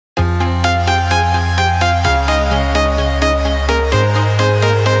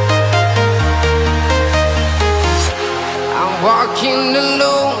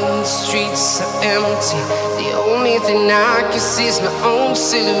reality. The only thing I can see is my own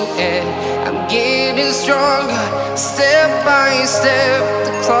silhouette. I'm getting stronger, step by step.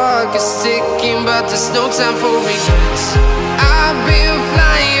 The clock is ticking, but there's no time for regrets. I've been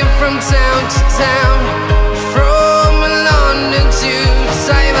flying from town to town, from London to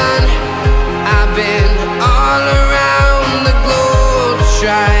Taiwan. I've been all around the globe,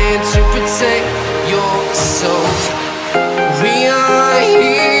 trying to protect your soul. We are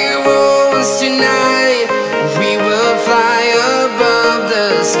heroes tonight. We will fly above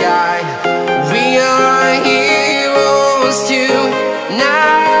the sky. We are heroes tonight.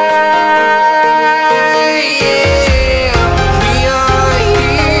 Yeah. We are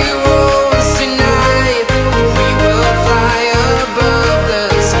heroes tonight. We will fly above the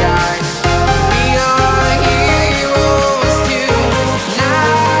sky. We are heroes tonight.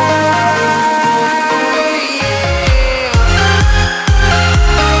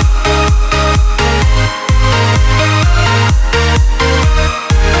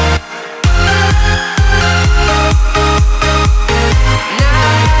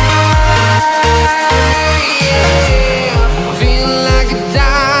 Feeling like a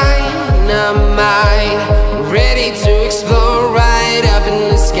dynamite, ready to explode right up in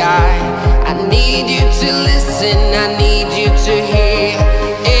the sky. I need you to listen, I need you to hear,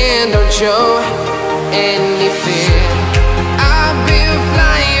 and don't show any fear. I've been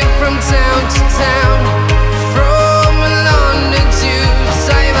flying from town to town, from London to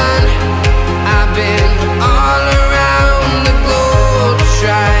Taiwan. I've been all around the globe,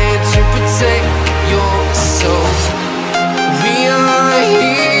 trying to protect your soul. We are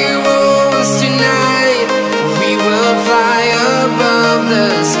heroes tonight. We will fly above the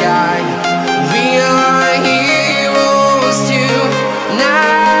sky. We are heroes tonight.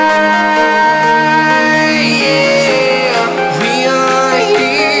 Yeah. We are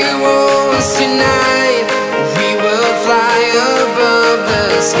heroes tonight. We will fly above the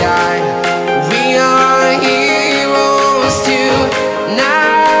sky. We are heroes tonight.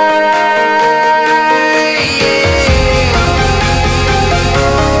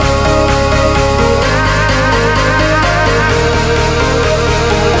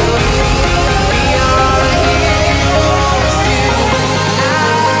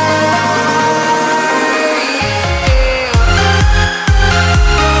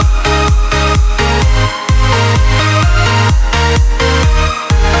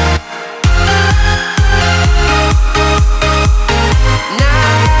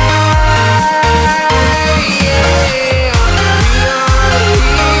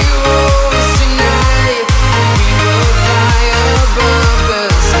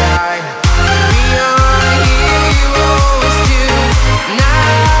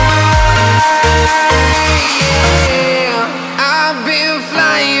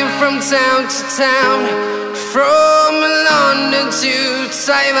 Town to town, from London to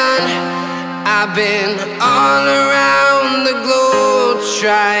Taiwan. I've been all around the globe,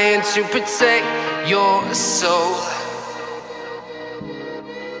 trying to protect your soul.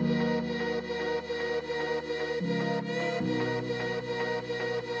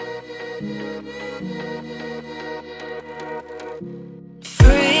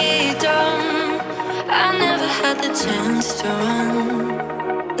 Freedom, I never had the chance to run.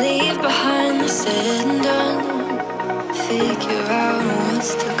 Leave behind the said and done. Figure out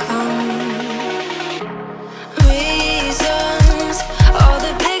what's to come. Reasons, all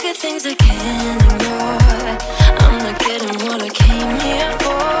the bigger things I can't ignore. I'm not getting what I came here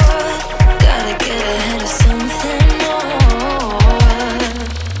for. Gotta get ahead of something more.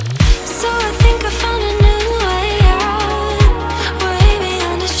 So I think I found a new way out, way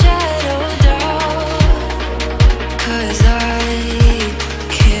beyond a shadow of doubt. 'Cause I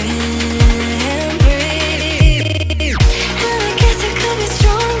can't breathe, and I guess I could be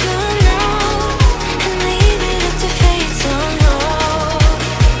stronger now and leave it up to fate somehow.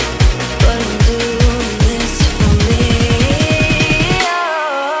 But I'm doing this for me.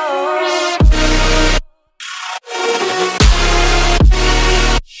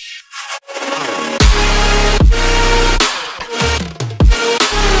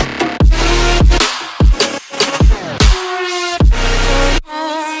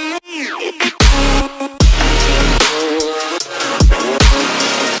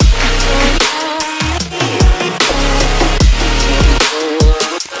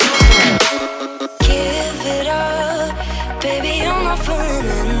 Give it up, baby, I'm not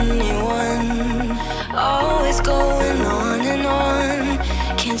fooling anyone. Always going on and on.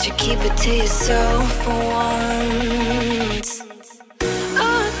 Can't you keep it to yourself for once?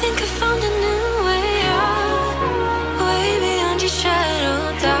 Oh, I think I found a new way out, way beyond your shadow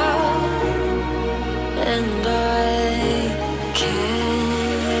of doubt.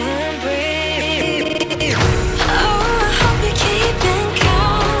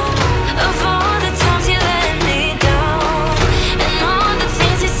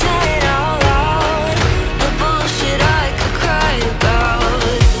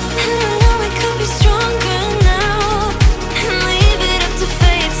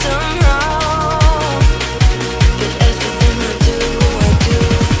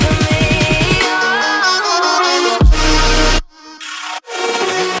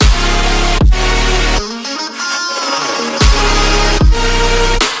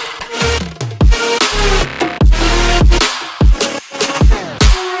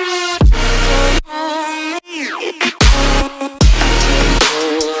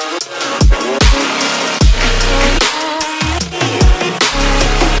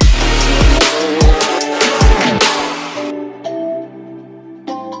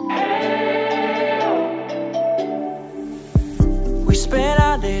 spent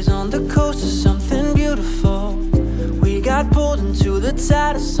our days on the coast of something beautiful. We got pulled into the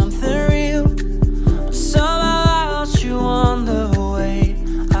tide of something real. But somehow I lost you on the way.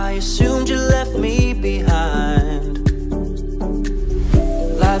 I assumed you left me behind.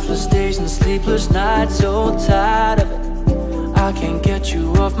 Lifeless days and sleepless nights, so tired of it. I can't get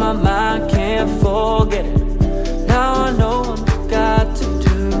you off my mind, can't forget it. Now I know I've got to